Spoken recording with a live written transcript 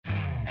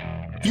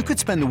You could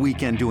spend the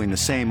weekend doing the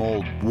same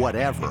old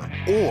whatever,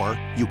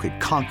 or you could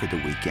conquer the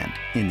weekend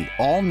in the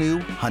all-new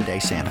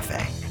Hyundai Santa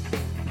Fe.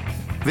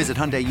 Visit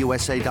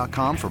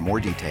HyundaiUSA.com for more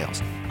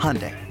details.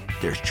 Hyundai,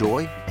 there's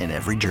joy in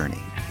every journey.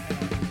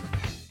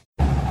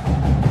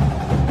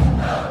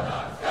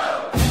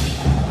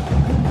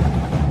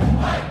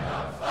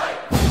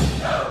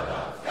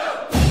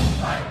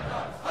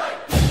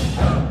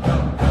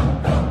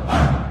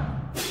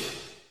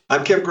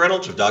 I'm Kim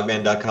Reynolds of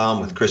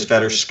Dogman.com with Chris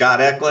Fetter, Scott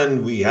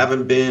Eklund. We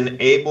haven't been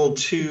able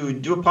to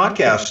do a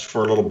podcast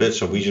for a little bit,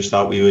 so we just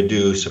thought we would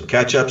do some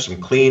catch-up, some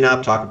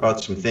cleanup, talk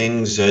about some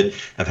things that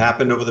have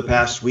happened over the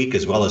past week,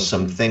 as well as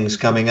some things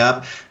coming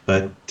up.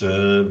 But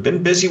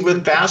been busy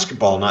with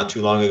basketball. Not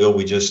too long ago,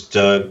 we just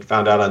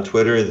found out on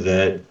Twitter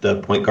that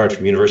the point guard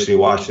from University of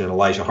Washington,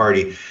 Elijah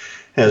Hardy,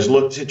 has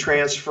looked to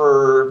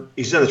transfer.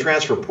 He's in the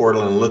transfer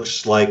portal and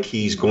looks like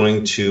he's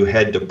going to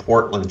head to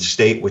Portland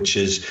State, which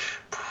is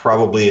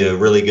probably a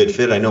really good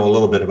fit. I know a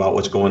little bit about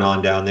what's going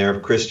on down there.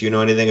 Chris, do you know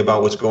anything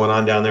about what's going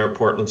on down there at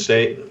Portland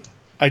State?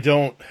 I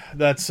don't.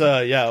 That's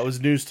it was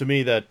news to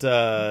me that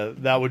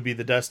that would be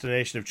the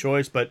destination of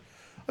choice, but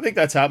I think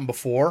that's happened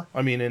before.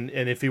 I mean, and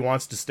if he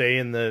wants to stay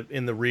in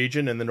the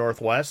region in the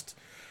Northwest,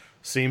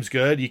 seems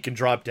good. He can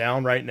drop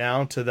down right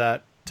now to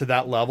that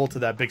level, to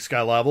that Big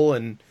Sky level,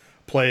 and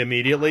play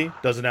immediately.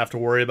 Doesn't have to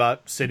worry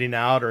about sitting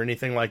out or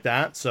anything like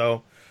that.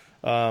 So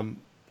I'm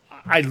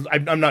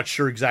not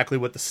sure exactly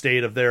what the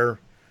state of their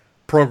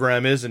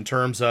program is in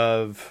terms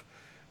of,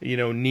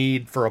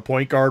 need for a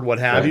point guard, what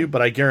have you,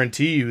 but I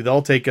guarantee you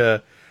they'll take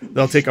a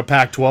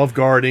Pac-12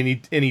 guard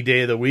any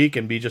day of the week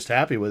and be just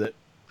happy with it.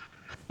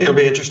 It'll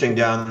be interesting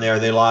down there.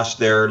 They lost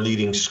their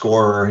leading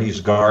scorer.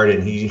 He's guard,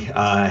 and he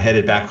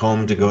headed back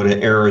home to go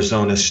to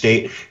Arizona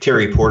State.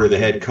 Terry Porter, the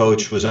head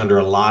coach, was under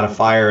a lot of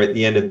fire at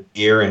the end of the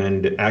year,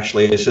 and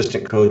actually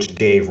assistant coach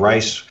Dave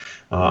Rice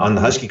on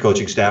the Husky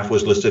coaching staff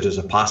was listed as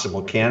a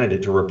possible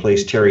candidate to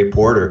replace Terry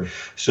Porter.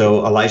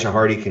 So Elijah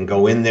Hardy can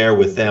go in there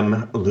with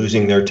them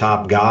losing their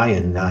top guy,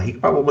 and he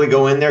can probably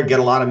go in there, get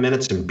a lot of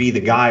minutes, and be the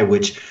guy,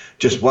 which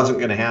just wasn't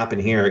going to happen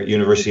here at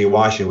University of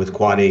Washington with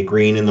Quade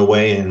Green in the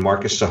way and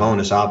Marcus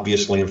Sahonis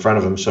obviously in front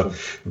of him. So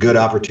good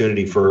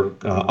opportunity for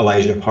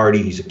Elijah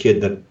Hardy. He's a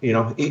kid that,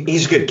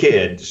 he's a good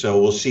kid. So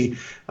we'll see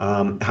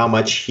how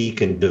much he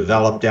can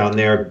develop down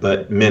there.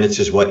 But minutes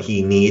is what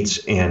he needs,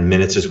 and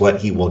minutes is what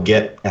he will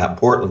get at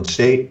Portland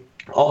State.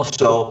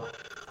 Also,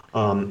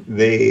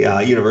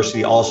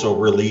 University also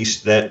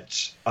released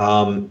that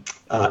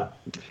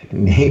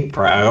Nate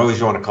Pryor, I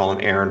always want to call him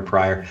Aaron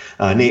Pryor,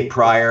 Nate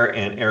Pryor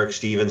and Eric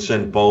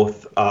Stevenson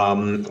both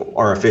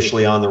are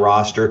officially on the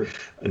roster.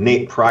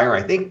 Nate Pryor,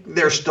 I think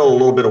there's still a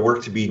little bit of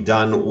work to be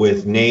done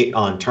with Nate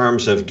on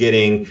terms of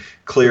getting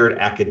cleared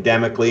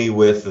academically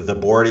with the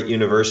board at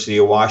University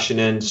of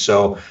Washington.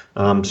 So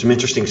some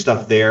interesting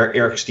stuff there.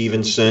 Eric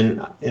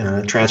Stevenson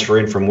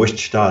transferring from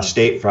Wichita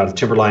State out of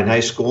Timberline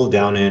High School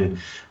down in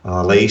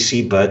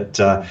Lacey. But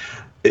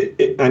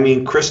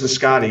Chris and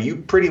Scott, are you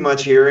pretty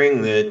much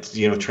hearing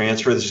that,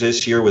 transfers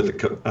this year with the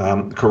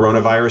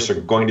coronavirus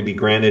are going to be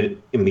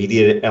granted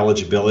immediate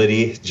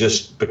eligibility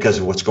just because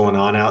of what's going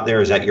on out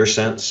there? Is that your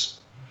sense?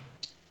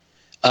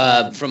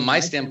 From my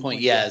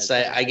standpoint, yes.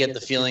 I get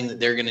the feeling that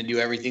they're going to do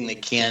everything they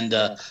can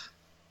to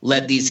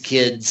let these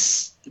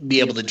kids be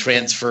able to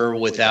transfer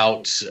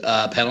without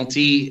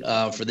penalty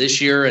for this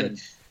year. And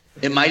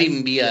it might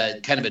even be a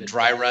kind of a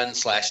dry run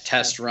 /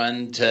 test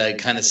run to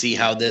kind of see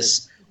how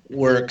this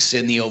works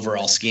in the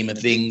overall scheme of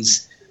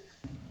things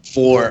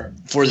for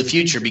the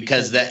future,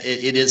 because that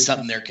it is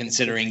something they're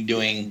considering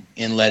doing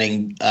in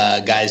letting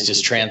guys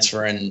just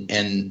transfer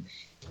and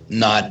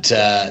not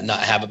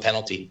have a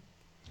penalty.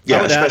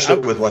 Yeah, especially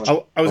with what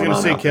I was going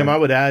to say, Kim. I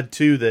would add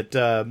too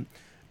that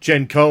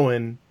Jen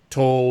Cohen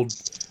told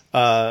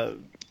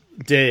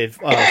Dave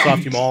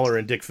Softy Mahler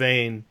and Dick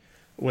Fain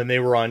when they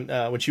were on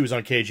when she was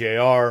on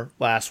KJR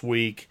last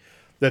week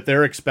that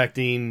they're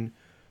expecting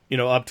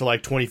up to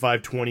like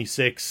 25,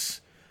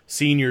 26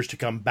 seniors to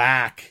come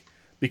back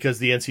because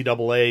the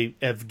NCAA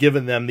have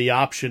given them the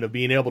option of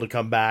being able to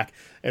come back,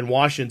 and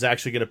Washington's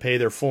actually going to pay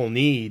their full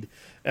need.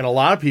 And a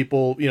lot of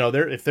people,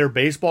 if they're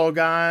baseball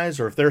guys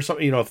or if they're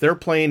if they're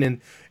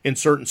playing in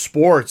certain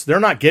sports, they're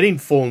not getting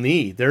full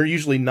need. They're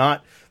usually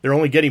not. They're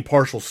only getting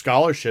partial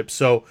scholarships.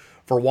 So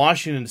for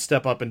Washington to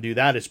step up and do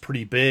that is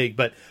pretty big.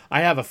 But I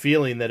have a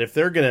feeling that if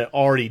they're going to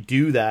already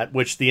do that,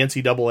 which the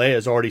NCAA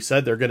has already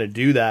said they're going to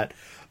do that,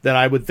 then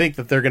I would think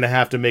that they're going to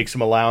have to make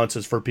some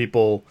allowances for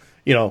people,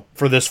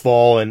 for this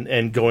fall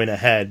and going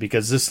ahead,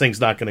 because this thing's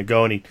not going to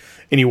go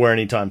anywhere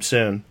anytime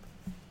soon.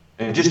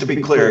 And just to be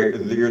clear,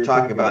 you're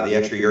talking about the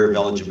extra year of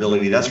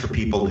eligibility. That's for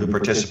people who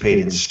participate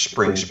in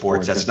spring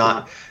sports. That's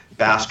not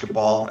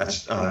basketball,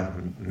 that's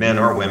men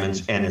or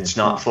women's, and it's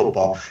not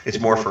football. It's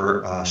more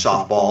for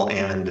softball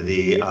and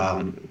the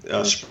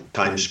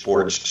time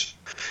sports.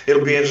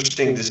 It'll be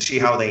interesting to see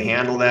how they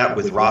handle that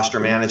with roster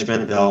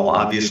management. They'll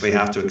obviously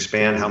have to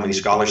expand how many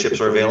scholarships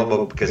are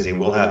available because they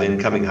will have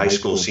incoming high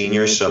school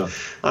seniors. So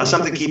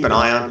something to keep an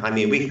eye on. I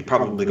mean, we could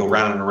probably go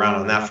round and around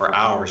on that for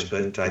hours,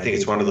 but I think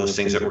it's one of those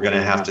things that we're going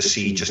to have to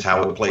see just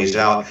how it plays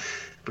out.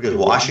 Because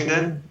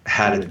Washington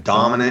had a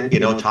dominant,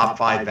 top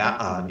 5,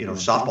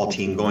 softball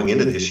team going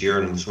into this year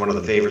and was one of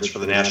the favorites for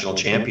the national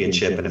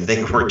championship. And if they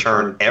can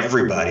return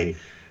everybody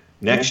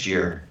next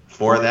year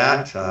for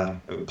that,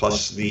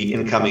 plus the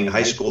incoming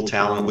high school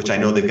talent, which I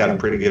know they've got a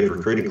pretty good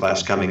recruiting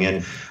class coming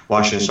in,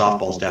 Washington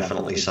softball is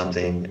definitely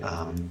something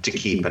to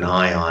keep an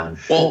eye on.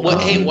 Well,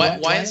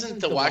 why isn't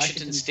the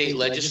Washington State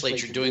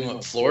legislature doing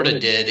what Florida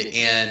did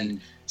and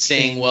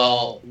saying,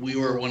 well, we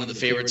were one of the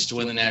favorites to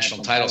win the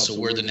national title, so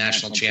we're the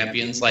national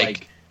champions,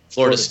 like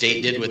Florida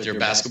State did with their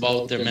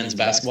men's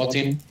basketball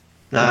team?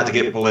 Not to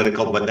get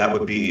political, but that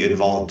would be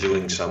involved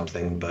doing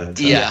something. But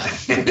yeah.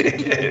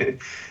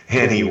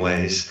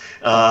 Anyways,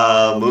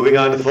 moving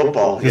on to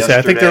football.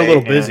 I think they're a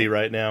little busy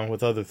right now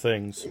with other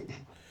things.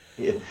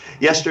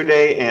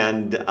 Yesterday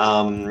and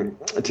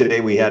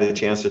today we had a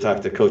chance to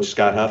talk to Coach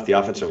Scott Huff, the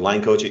offensive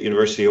line coach at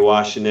University of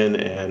Washington,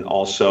 and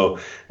also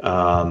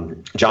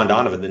John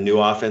Donovan, the new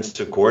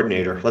offensive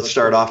coordinator. Let's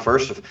start off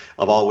first of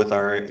all with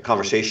our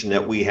conversation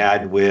that we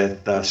had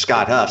with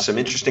Scott Huff. Some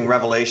interesting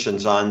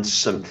revelations on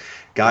some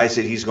guys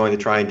that he's going to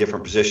try in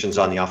different positions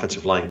on the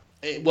offensive line.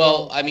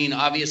 Well, I mean,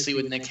 obviously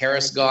with Nick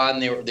Harris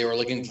gone, they were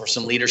looking for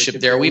some leadership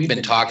there. We've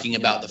been talking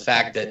about the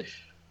fact that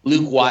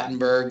Luke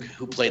Wattenberg,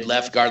 who played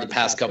left guard the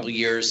past couple of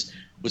years,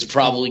 was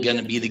probably going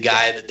to be the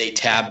guy that they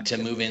tabbed to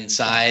move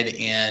inside.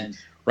 And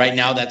right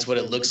now that's what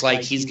it looks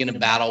like. He's going to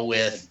battle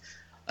with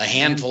a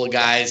handful of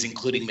guys,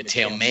 including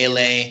Mateo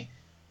Mele,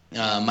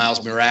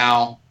 Miles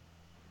Murao,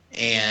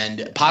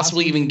 and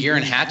possibly even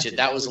Garen Hatchett.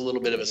 That was a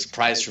little bit of a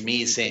surprise for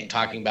me,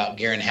 talking about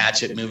Garen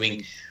Hatchett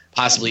moving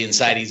possibly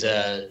inside. He's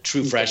a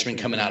true freshman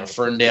coming out of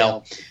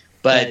Ferndale.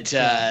 But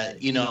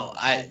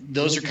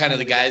those are kind of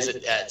the guys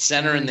at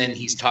center, and then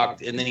he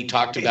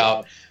talked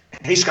about.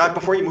 Hey Scott,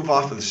 before you move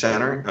off of the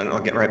center, and I'll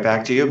get right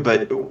back to you.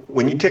 But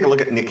when you take a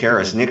look at Nick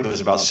Harris, Nick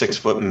was about 6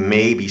 foot,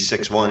 maybe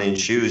 6'1" in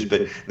shoes.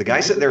 But the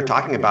guys that they're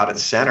talking about at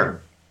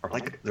center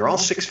are they're all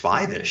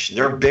 6'5"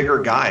 They're bigger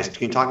guys.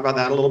 Can you talk about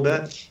that a little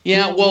bit?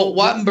 Yeah, well,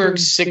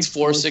 Wattenberg's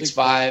 6'4",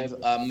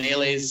 6'5".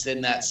 Melee's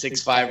in that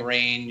 6'5"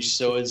 range.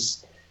 So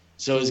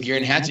is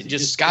Garen Hatchett.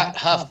 Just Scott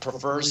Huff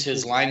prefers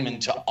his linemen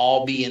to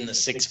all be in the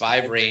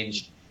 6'5"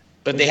 range,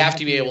 but they have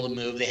to be able to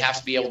move. They have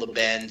to be able to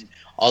bend,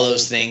 all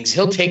those things.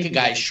 He'll take a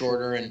guy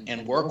shorter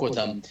and work with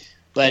them.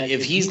 But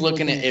if he's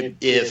looking at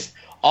if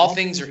all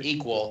things are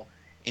equal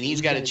and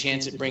he's got a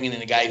chance at bringing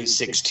in a guy who's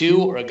 6'2"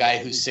 or a guy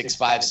who's 6'5",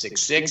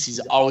 6'6", he's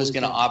always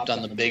going to opt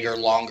on the bigger,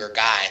 longer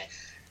guy.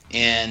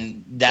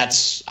 And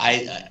that's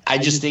I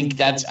just think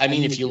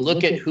if you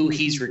look at who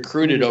he's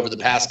recruited over the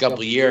past couple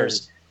of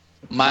years,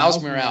 Miles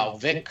Murao,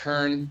 Vic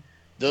Kern,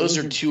 those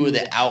are two of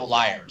the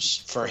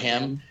outliers for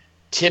him.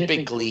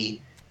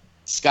 Typically,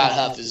 Scott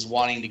Huff is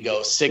wanting to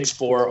go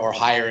 6'4" or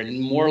higher,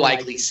 and more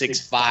likely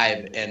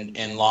 6'5"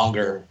 and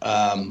longer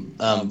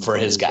for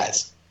his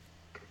guys.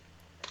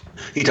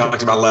 He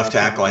talked about left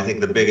tackle. I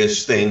think the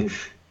biggest thing,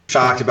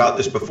 talked about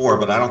this before,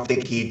 but I don't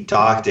think he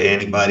talked to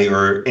anybody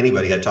or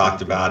anybody had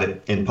talked about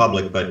it in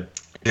public, but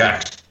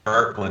Jackson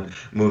Kirkland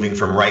moving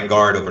from right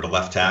guard over to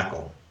left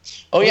tackle.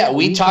 Oh yeah,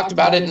 we talked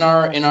about it in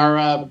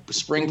our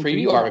spring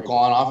preview article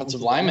on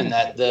offensive linemen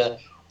that the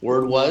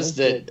word was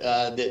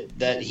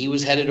that he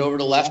was headed over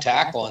to left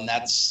tackle, and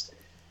that was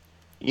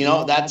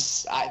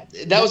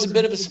a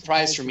bit of a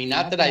surprise for me.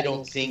 Not that I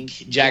don't think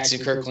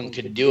Jackson Kirkland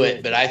could do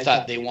it, but I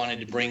thought they wanted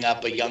to bring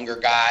up a younger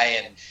guy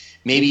and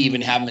maybe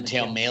even have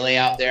Mateo Mele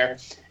out there.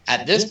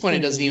 At this point,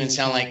 it doesn't even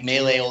sound like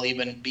Mele will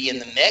even be in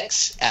the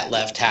mix at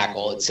left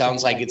tackle. It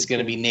sounds like it's going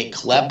to be Nate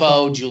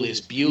Kalepo, Julius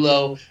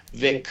Bulow,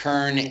 Vic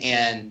Kern,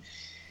 and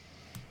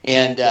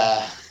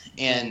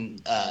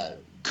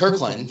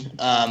Kirkland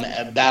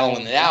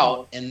battling it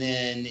out. And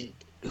then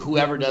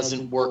whoever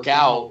doesn't work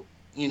out,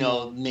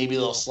 maybe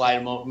they'll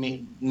slide him over.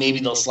 Maybe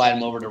they'll slide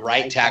him over to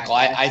right tackle.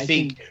 I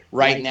think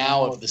right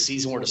now, if the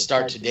season were to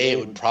start today, it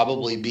would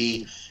probably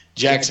be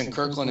Jackson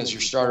Kirkland as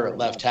your starter at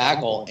left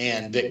tackle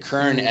and Vic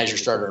Kern as your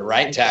starter at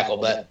right tackle.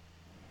 But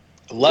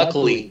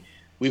luckily,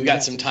 we've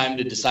got some time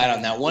to decide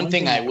on that. One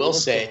thing I will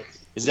say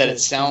is that it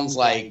sounds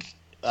like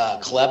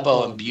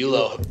Kalepo and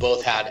Bulow have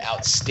both had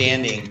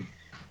outstanding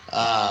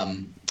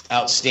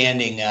off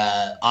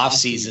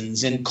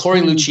seasons, and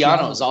Corey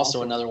Luciano is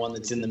also another one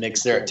that's in the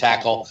mix there at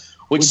tackle,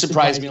 which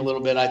surprised me a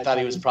little bit. I thought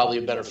he was probably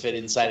a better fit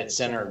inside at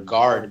center or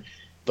guard.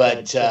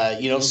 But,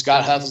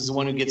 Scott Huff is the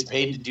one who gets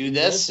paid to do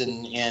this,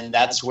 and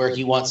that's where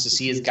he wants to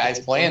see his guys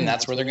play, and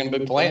that's where they're going to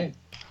be playing.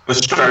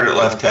 Let's start at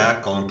left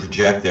tackle and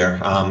project there.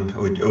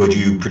 Would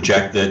you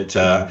project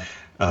that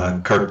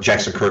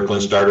Jackson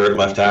Kirkland starter at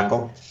left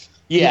tackle?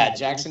 Yeah,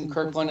 Jackson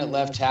Kirkland at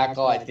left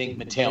tackle. I think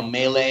Mateo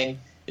Mele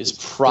is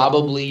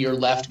probably your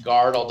left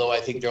guard, although I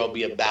think there will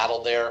be a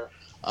battle there,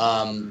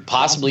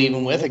 possibly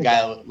even with a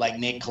guy like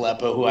Nate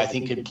Kalepo, who I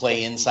think could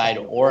play inside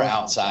or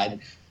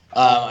outside.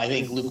 I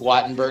think Luke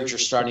Wattenberg's your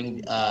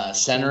starting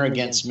center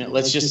against.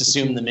 Let's just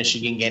assume the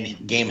Michigan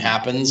game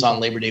happens on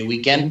Labor Day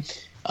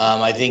weekend.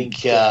 I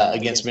think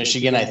against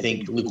Michigan, I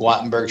think Luke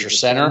Wattenberg's your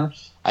center.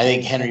 I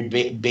think Henry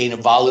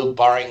Bainivalu,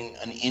 barring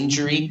an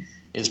injury,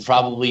 is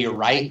probably your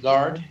right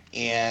guard,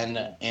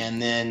 and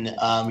then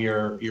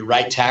your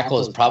right tackle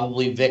is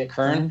probably Vic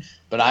Kern.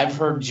 But I've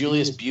heard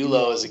Julius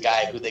Buelow is a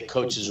guy who the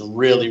coaches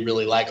really,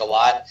 really like a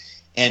lot.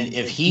 And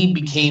if he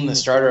became the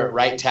starter at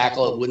right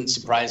tackle, it wouldn't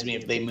surprise me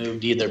if they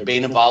moved either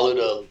Bainivalu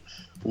to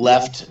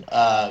left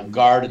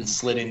guard and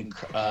slid in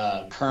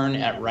Kern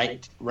at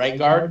right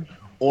guard,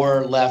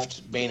 or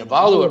left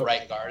Bainivalu at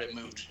right guard and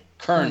moved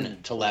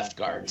Kern to left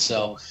guard.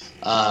 So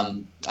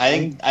I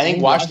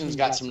think Washington's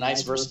got some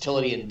nice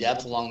versatility and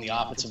depth along the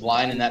offensive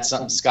line, and that's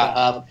something Scott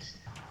Huff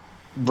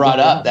brought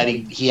up, that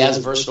he has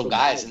versatile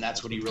guys, and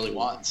that's what he really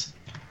wants.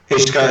 Hey,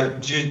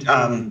 Scott,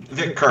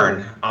 Vic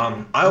Kern,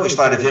 I always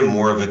thought of him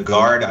more of a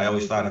guard. I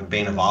always thought of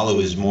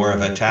Bainivalu as more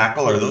of a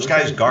tackle. Are those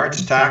guys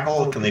guards,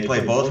 tackle? Can they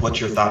play both?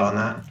 What's your thought on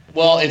that?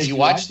 Well, if you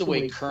watch the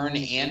way Kern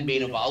and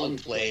Bainivalu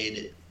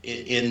played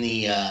in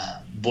the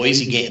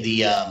Boise game,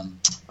 the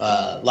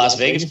Las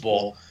Vegas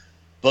Bowl,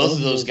 both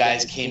of those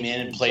guys came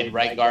in and played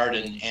right guard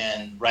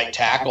and right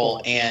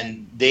tackle,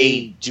 and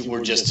they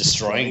were just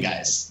destroying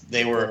guys.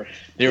 They were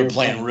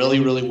playing really,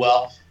 really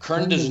well.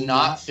 Kern does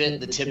not fit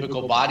the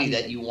typical body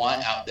that you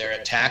want out there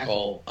at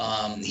tackle.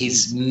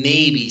 He's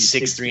maybe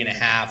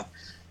 6'3.5",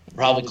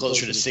 probably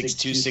closer to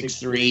 6'2",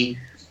 6'3",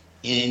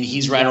 and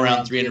he's right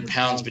around 300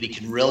 pounds, but he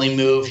can really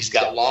move. He's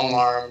got long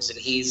arms, and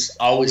he's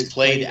always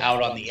played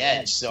out on the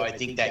edge, so I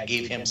think that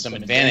gave him some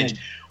advantage.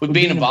 With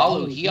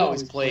Bainivalu, he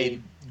always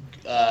played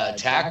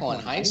tackle in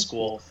high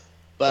school,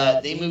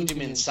 but they moved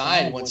him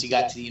inside once he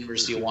got to the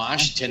University of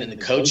Washington, and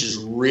the coaches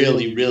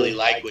really, really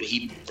like what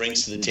he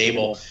brings to the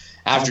table.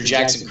 After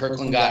Jackson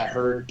Kirkland got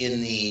hurt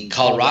in the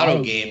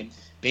Colorado game,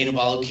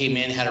 Bainivalu came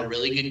in, had a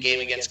really good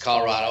game against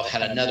Colorado,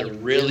 had another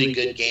really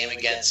good game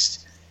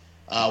against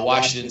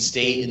Washington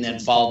State, and then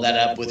followed that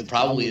up with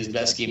probably his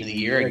best game of the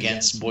year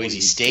against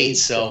Boise State.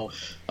 So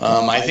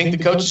I think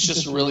the coach is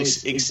just really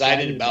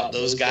excited about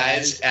those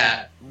guys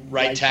at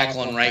right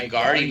tackle and right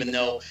guard, even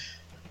though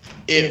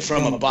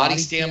from a body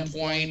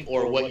standpoint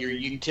or what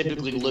you're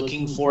typically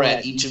looking for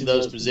at each of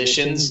those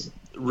positions,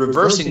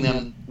 reversing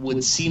them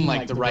would seem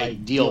like the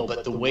right deal,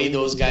 but the way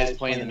those guys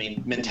play and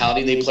the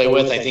mentality they play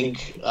with, I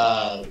think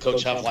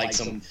Coach Huff likes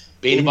them.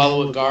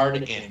 Bainivalu at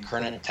guard and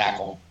Kern at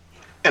tackle.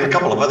 And a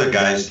couple of other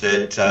guys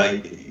that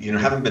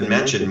haven't been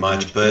mentioned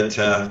much, but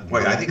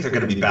I think they're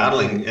going to be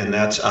battling, and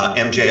that's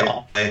MJ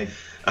Olay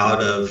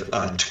out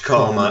of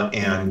Tacoma,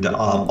 and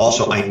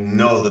also I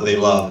know that they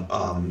love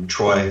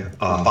Troy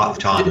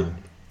Fautanu.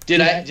 Did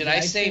I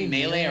say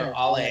Melee or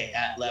Ale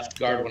at left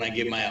guard when I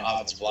gave my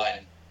offensive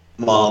line?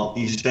 Well,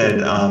 you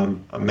said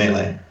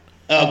Melee.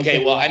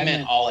 Okay, well, I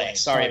meant Ale.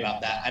 Sorry about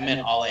that. I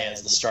meant Ale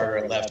as the starter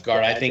at left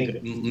guard. I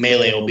think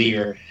Melee will be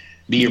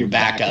your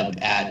backup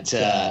at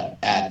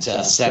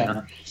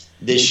center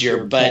this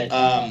year. But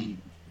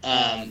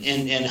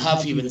and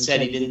Huff even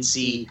said he didn't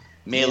see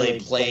Melee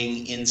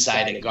playing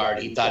inside at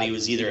guard. He thought he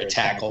was either a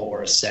tackle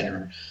or a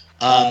center.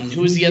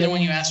 Who was the other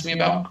one you asked me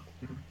about?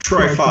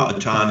 Troy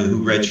Fautanu,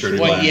 who redshirted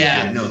last year.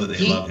 Yeah, I know that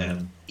they love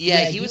him.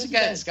 Yeah, he was a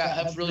guy that Scott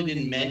Huff really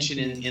didn't mention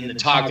in the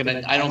talk, and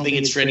I don't think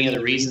it's for any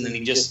other reason than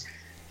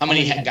how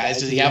many guys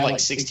does he have?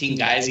 Like 16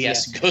 guys he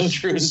has to go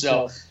through,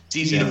 so it's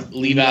easy to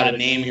leave out a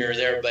name here or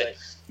there. But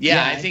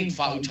yeah, I think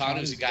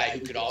Fautanu is a guy who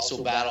could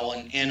also battle,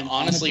 and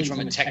honestly, from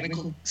a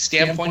technical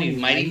standpoint, he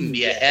might even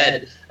be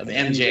ahead of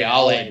MJ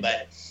Ale,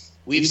 but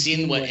we've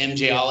seen what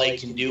MJ Ale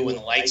can do when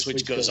the light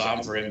switch goes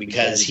on for him,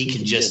 because he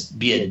can just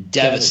be a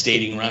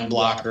devastating run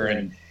blocker,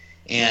 and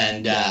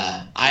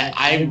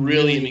I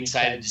really am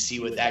excited to see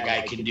what that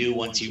guy can do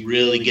once he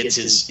really gets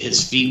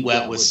his feet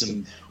wet with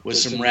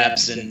some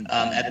reps. And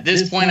at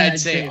this point, I'd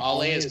say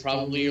Ale is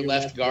probably your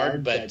left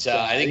guard, but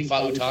I think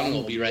Fautanu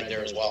will be right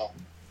there as well.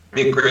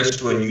 Hey,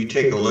 Chris, when you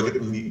take a look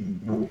at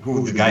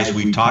who the guys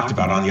we've talked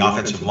about on the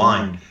offensive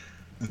line,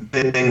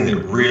 the thing that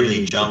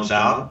really jumps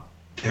out,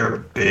 they're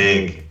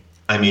big.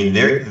 I mean,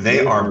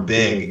 they are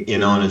big,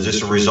 and is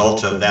this a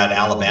result of that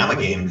Alabama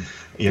game,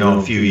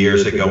 a few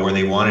years ago where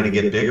they wanted to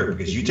get bigger?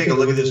 Because you take a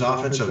look at this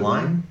offensive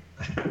line,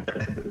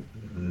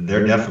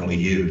 they're definitely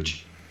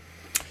huge.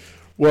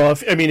 Well,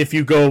 if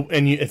you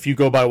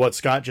go by what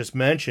Scott just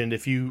mentioned,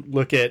 if you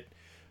look at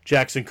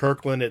Jackson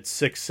Kirkland at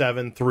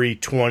 6'7",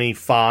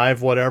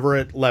 325, whatever,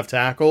 at left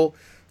tackle,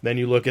 then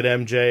you look at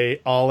MJ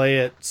Ale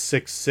at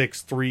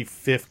 6'6",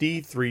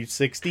 350,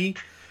 360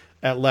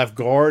 at left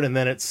guard, and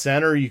then at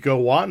center you go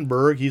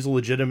Wattenberg. He's a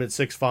legitimate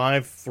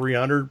 6'5",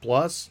 300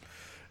 plus.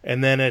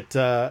 And then at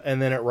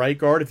right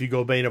guard, if you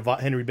go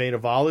Henry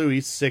Bainivalu,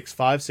 he's 6'5",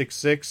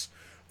 6'6",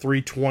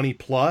 320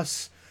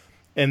 plus.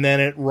 And then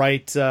at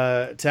right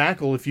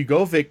tackle, if you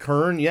go Vic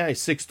Kern, he's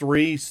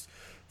 6'3",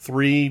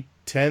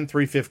 310,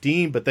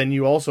 315. But then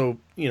you also,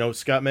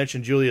 Scott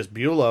mentioned Julius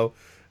Buelow,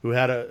 who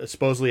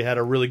supposedly had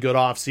a really good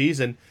off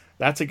season.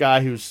 That's a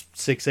guy who's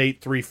 6'8",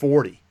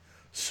 340.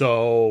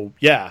 So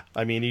yeah,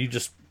 you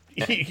just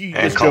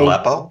And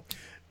Kalepo?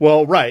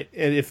 Well, right.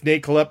 And if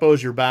Nate Kalepo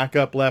is your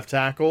backup left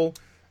tackle,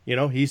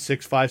 he's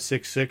 6'5",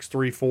 6'6",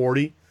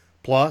 340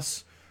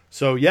 plus.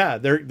 So yeah,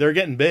 they're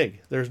getting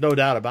big. There's no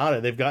doubt about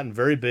it. They've gotten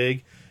very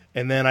big.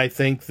 And then I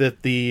think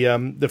that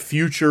the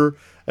future,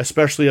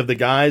 especially of the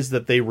guys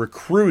that they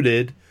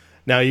recruited.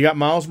 Now you got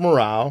Miles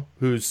Morale,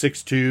 who's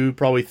 6'2",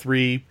 probably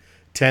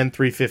 310,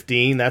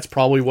 315. That's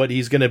probably what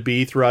he's going to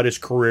be throughout his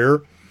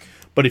career.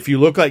 But if you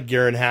look like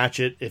Garen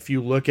Hatchett, if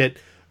you look at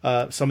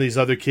some of these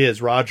other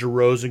kids, Roger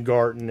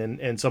Rosengarten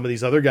and some of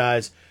these other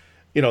guys,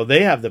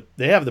 they have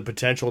the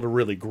potential to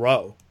really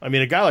grow. I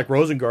mean, a guy like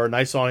Rosengarten,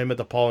 I saw him at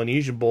the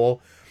Polynesian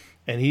Bowl,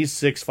 and he's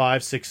 6'5",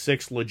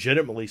 6'6",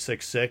 legitimately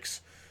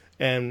 6'6",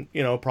 and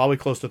probably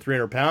close to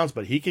 300 pounds,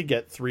 but he could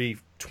get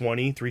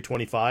 320,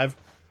 325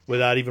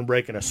 without even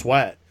breaking a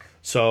sweat.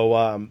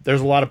 So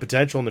there's a lot of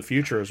potential in the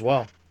future as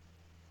well.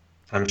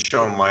 I'm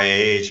showing my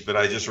age, but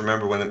I just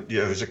remember when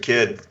I was a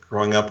kid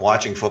growing up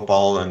watching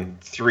football and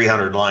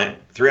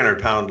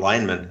 300-pound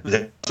linemen.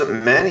 There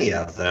wasn't many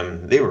of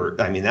them.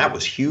 That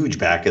was huge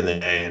back in the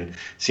day, and it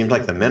seemed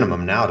like the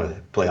minimum now to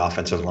play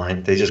offensive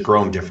line. They just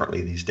grow them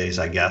differently these days,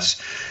 I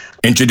guess.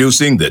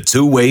 Introducing the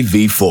Two-Way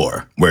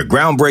V4, where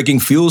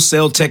groundbreaking fuel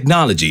cell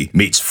technology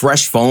meets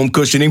fresh foam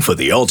cushioning for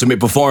the ultimate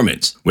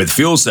performance. With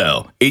fuel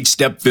cell, each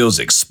step feels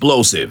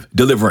explosive,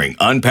 delivering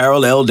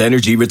unparalleled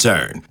energy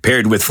return.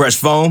 Paired with fresh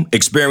foam,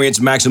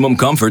 experience maximum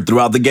comfort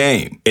throughout the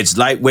game. Its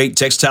lightweight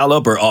textile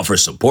upper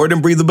offers support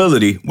and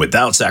breathability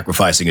without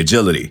sacrificing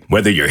agility.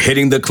 Whether you're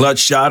hitting the clutch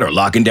shot or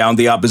locking down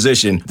the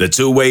opposition, the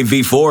Two-Way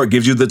V4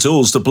 gives you the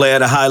tools to play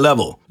at a high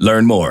level.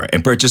 Learn more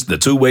and purchase the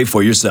Two-Way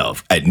for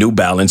yourself at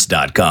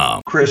newbalance.com.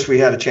 Chris, we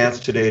had a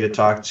chance today to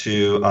talk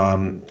to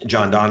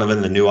John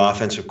Donovan, the new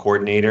offensive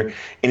coordinator.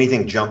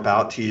 Anything jump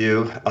out to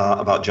you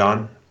about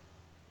John?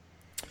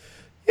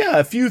 Yeah,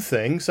 a few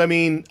things. I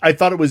mean, I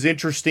thought it was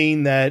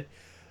interesting that,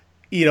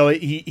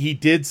 he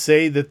did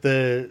say that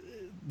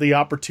the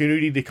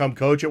opportunity to come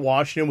coach at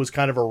Washington was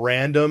kind of a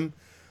random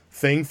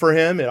thing for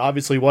him. It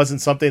obviously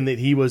wasn't something that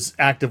he was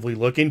actively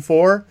looking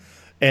for.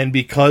 And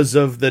because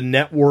of the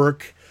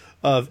network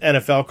of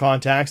NFL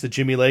contacts that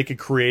Jimmy Lake had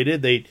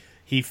created,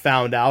 he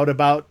found out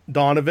about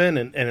Donovan,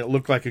 and it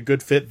looked like a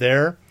good fit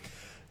there.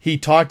 He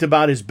talked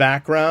about his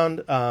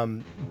background,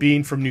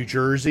 being from New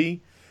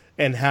Jersey,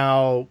 and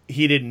how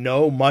he didn't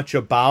know much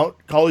about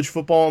college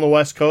football on the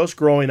West Coast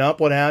growing up,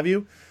 what have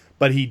you.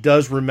 But he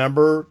does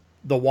remember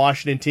the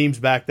Washington teams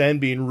back then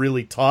being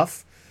really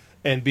tough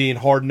and being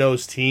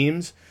hard-nosed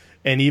teams.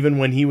 And even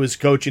when he was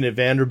coaching at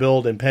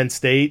Vanderbilt and Penn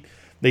State,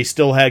 they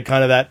still had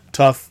kind of that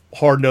tough,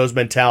 hard-nosed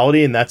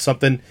mentality, and that's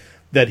something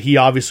that he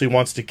obviously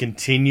wants to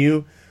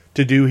continue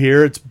to do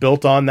here. It's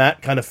built on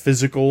that kind of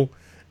physical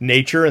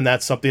nature, and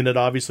that's something that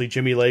obviously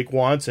Jimmy Lake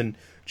wants, and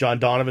John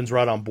Donovan's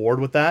right on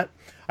board with that.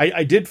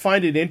 I did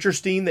find it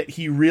interesting that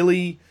he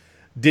really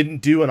didn't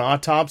do an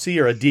autopsy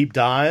or a deep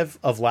dive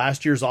of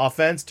last year's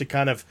offense to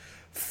kind of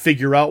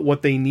figure out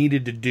what they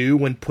needed to do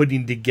when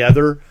putting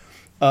together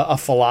an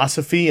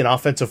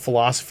offensive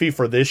philosophy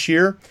for this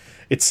year.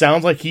 It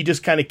sounds like he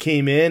just kind of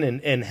came in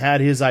and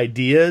had his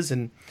ideas,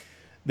 and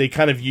they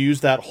kind of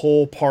used that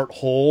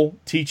whole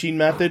teaching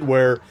method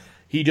where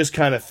he just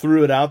kind of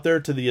threw it out there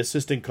to the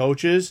assistant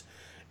coaches,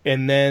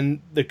 and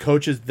then the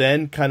coaches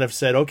then kind of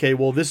said, okay,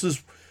 well, this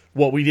is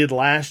what we did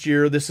last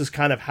year. This is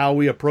kind of how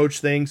we approach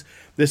things.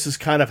 This is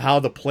kind of how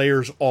the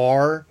players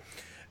are.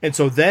 And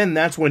so then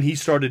that's when he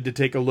started to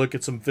take a look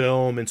at some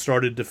film and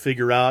started to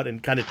figure out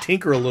and kind of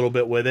tinker a little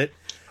bit with it.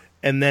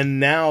 And then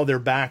now they're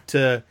back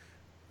to,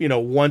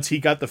 once he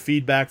got the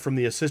feedback from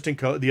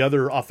the the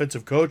other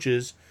offensive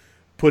coaches,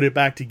 put it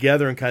back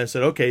together and kind of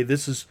said, okay,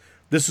 this is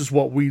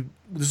what we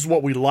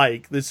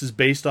like. This is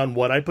based on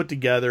what I put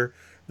together.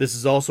 This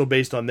is also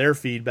based on their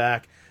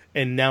feedback,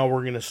 and now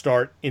we're going to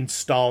start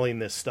installing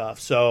this stuff.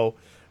 So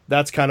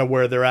that's kind of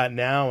where they're at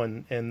now,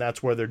 and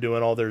that's where they're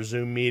doing all their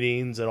Zoom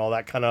meetings and all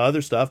that kind of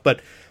other stuff.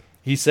 But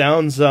he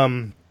sounds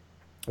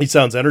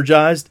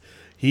energized.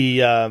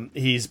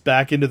 He's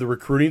back into the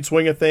recruiting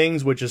swing of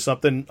things, which is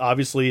something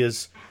obviously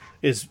is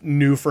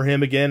new for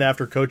him again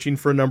after coaching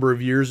for a number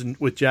of years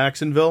with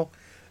Jacksonville.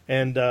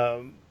 And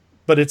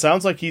but it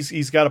sounds like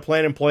he's got a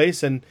plan in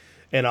place, and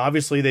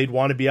obviously they'd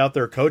want to be out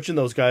there coaching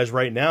those guys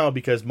right now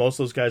because most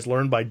of those guys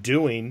learn by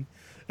doing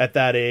at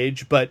that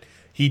age. But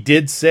he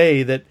did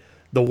say that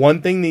the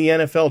one thing the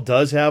NFL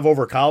does have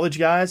over college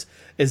guys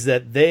is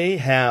that they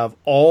have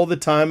all the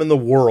time in the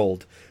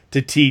world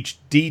to teach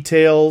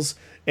details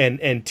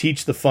and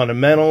teach the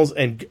fundamentals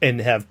and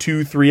have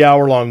 2-3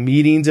 hour long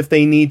meetings if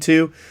they need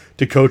to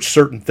coach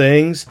certain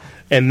things.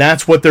 And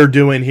that's what they're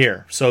doing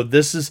here. So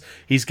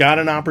he's got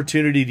an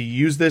opportunity to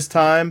use this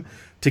time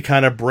to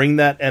kind of bring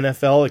that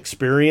NFL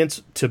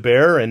experience to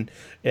bear, and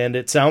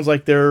it sounds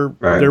like they're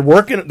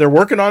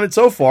working on it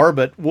so far,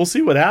 but we'll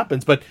see what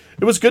happens. But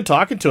it was good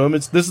talking to him.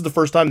 This is the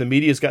first time the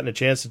media's gotten a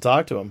chance to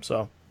talk to him.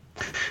 So,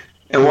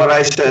 and what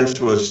I sensed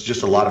was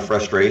just a lot of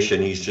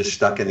frustration. He's just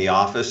stuck in the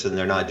office, and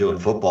they're not doing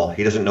football.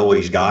 He doesn't know what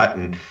he's got,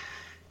 and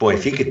boy,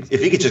 if he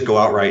could just go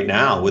out right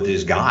now with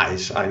his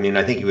guys, I mean,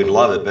 I think he would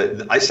love it.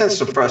 But I sense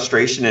some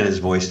frustration in his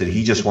voice that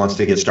he just wants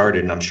to get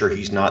started, and I'm sure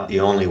he's not the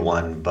only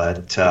one.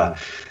 But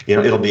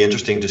it'll be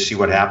interesting to see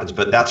what happens.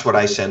 But that's what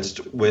I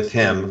sensed with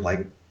him.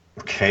 Like,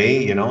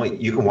 okay,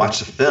 you can watch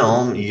the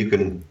film, you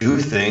can do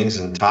things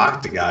and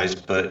talk to guys,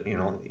 but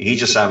he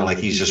just sounded like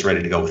he's just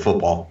ready to go with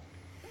football.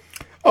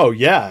 Oh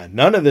yeah,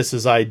 none of this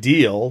is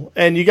ideal,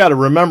 and you got to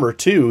remember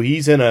too,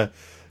 he's in a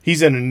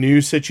new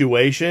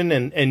situation,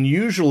 and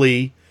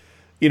usually,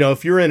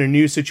 if you're in a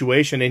new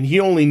situation, and he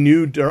only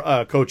knew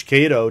Coach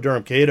Cato,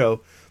 Durham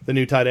Cato, the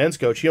new tight ends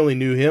coach, he only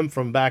knew him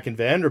from back in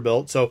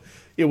Vanderbilt, so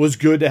it was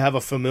good to have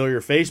a familiar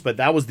face, but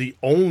that was the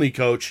only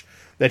coach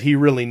that he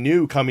really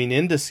knew coming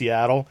into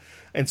Seattle,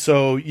 and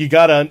so you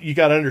gotta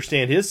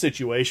understand his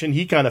situation.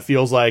 He kind of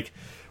feels like,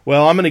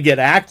 well, I'm going to get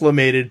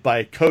acclimated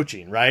by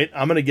coaching, right?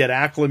 I'm going to get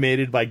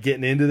acclimated by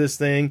getting into this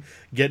thing,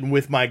 getting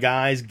with my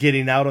guys,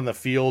 getting out on the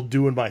field,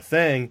 doing my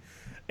thing,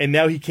 and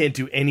now he can't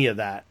do any of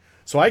that.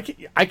 So I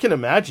can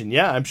imagine,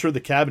 yeah, I'm sure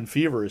the cabin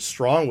fever is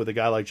strong with a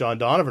guy like John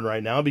Donovan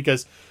right now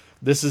because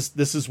this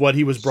is what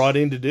he was brought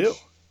in to do.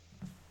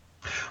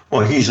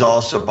 Well, he's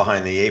also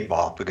behind the eight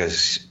ball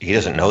because he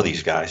doesn't know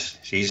these guys.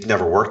 He's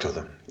never worked with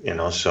them.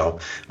 So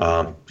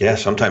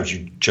sometimes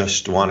you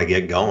just want to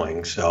get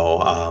going.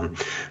 So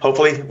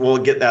hopefully we'll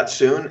get that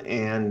soon.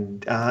 And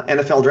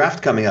NFL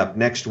draft coming up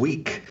next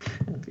week.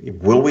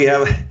 Are we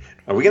going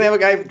to have a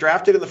guy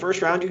drafted in the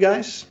first round, you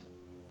guys?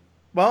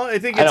 Well, I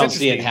think I don't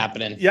see it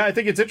happening. Yeah, I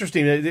think it's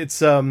interesting.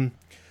 It's I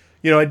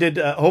did.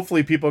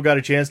 Hopefully, people got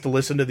a chance to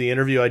listen to the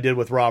interview I did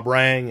with Rob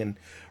Rang, and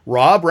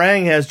Rob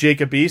Rang has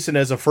Jacob Eason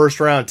as a first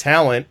round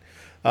talent.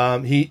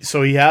 He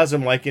has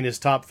him like in his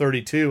top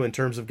 32 in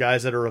terms of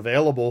guys that are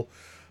available,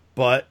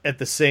 but at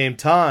the same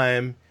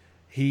time,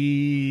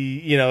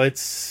 I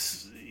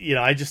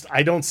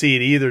don't see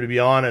it either, to be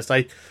honest.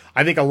 I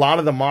think a lot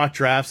of the mock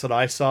drafts that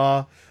I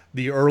saw,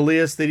 the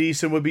earliest that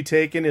Eason would be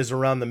taken is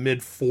around the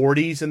mid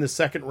 40s in the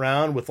second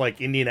round with like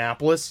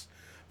Indianapolis,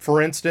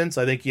 for instance.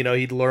 I think,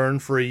 he'd learn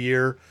for a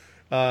year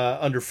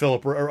under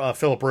Philip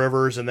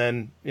Rivers, and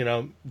then,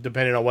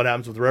 depending on what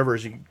happens with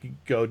Rivers, you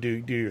go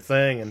do your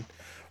thing and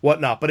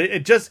whatnot. But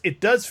it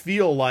does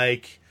feel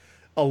like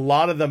a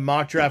lot of the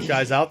mock draft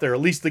guys out there, at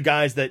least the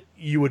guys that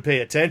you would pay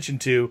attention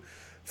to,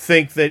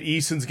 think that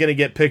Eason's going to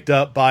get picked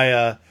up by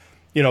an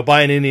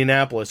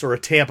Indianapolis or a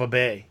Tampa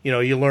Bay.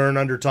 You learn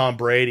under Tom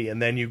Brady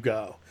and then you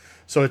go.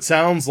 So it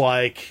sounds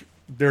like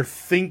they're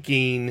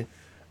thinking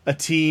a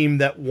team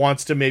that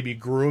wants to maybe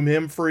groom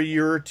him for a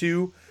year or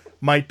two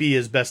might be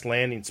his best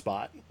landing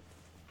spot.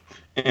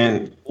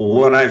 And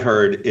what I've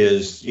heard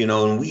is,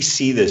 and we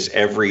see this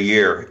every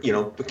year,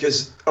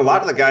 because a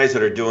lot of the guys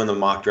that are doing the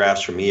mock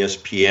drafts from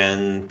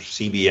ESPN,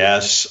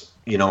 CBS,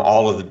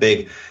 all of the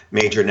big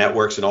major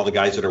networks and all the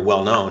guys that are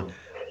well known,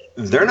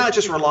 they're not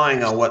just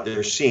relying on what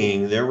they're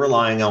seeing, they're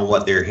relying on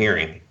what they're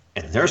hearing.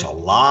 And there's a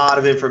lot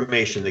of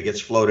information that gets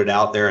floated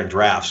out there in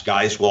drafts.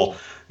 Guys will,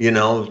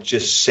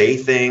 just say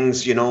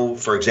things,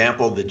 for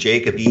example, the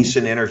Jacob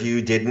Eason interview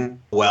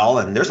didn't well.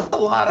 And there's a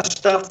lot of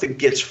stuff that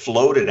gets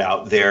floated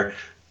out there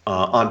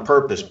on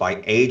purpose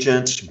by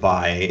agents,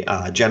 by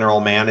general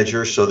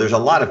managers. So there's a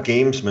lot of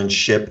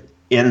gamesmanship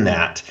in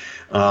that.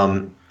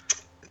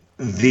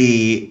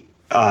 The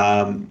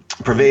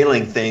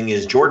prevailing thing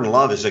is Jordan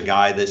Love is a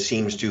guy that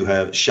seems to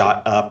have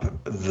shot up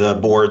the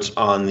boards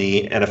on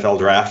the NFL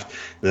draft,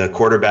 the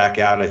quarterback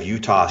out of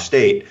Utah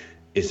State.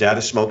 Is that a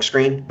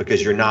smokescreen?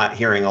 Because you're not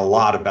hearing a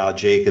lot about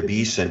Jacob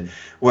Eason.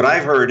 What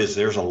I've heard is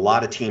there's a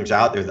lot of teams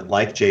out there that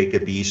like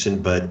Jacob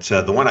Eason, but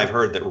the one I've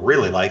heard that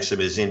really likes him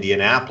is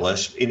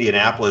Indianapolis.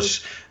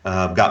 Indianapolis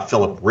got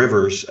Philip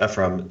Rivers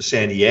from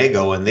San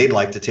Diego, and they'd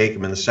like to take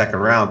him in the second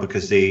round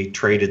because they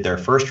traded their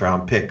first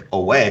round pick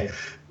away.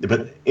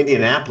 But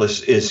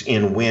Indianapolis is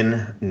in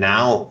win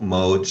now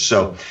mode,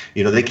 so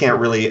they can't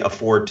really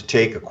afford to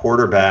take a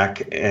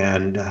quarterback.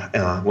 And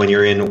when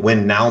you're in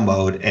win now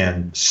mode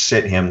and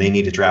sit him, they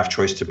need a draft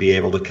choice to be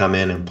able to come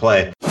in and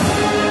play.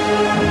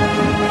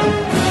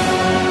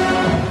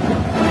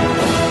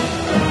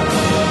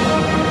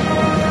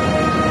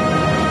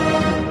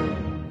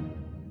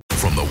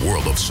 From the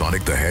world of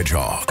Sonic the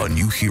Hedgehog, a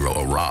new hero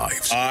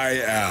arrives. I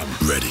am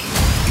ready.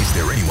 Is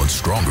there anyone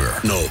stronger?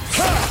 No.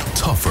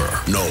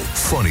 Tougher? No.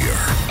 Funnier?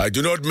 I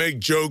do not make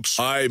jokes.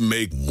 I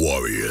make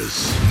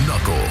warriors.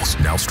 Knuckles,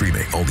 now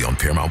streaming only on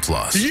Paramount+.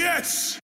 Yes!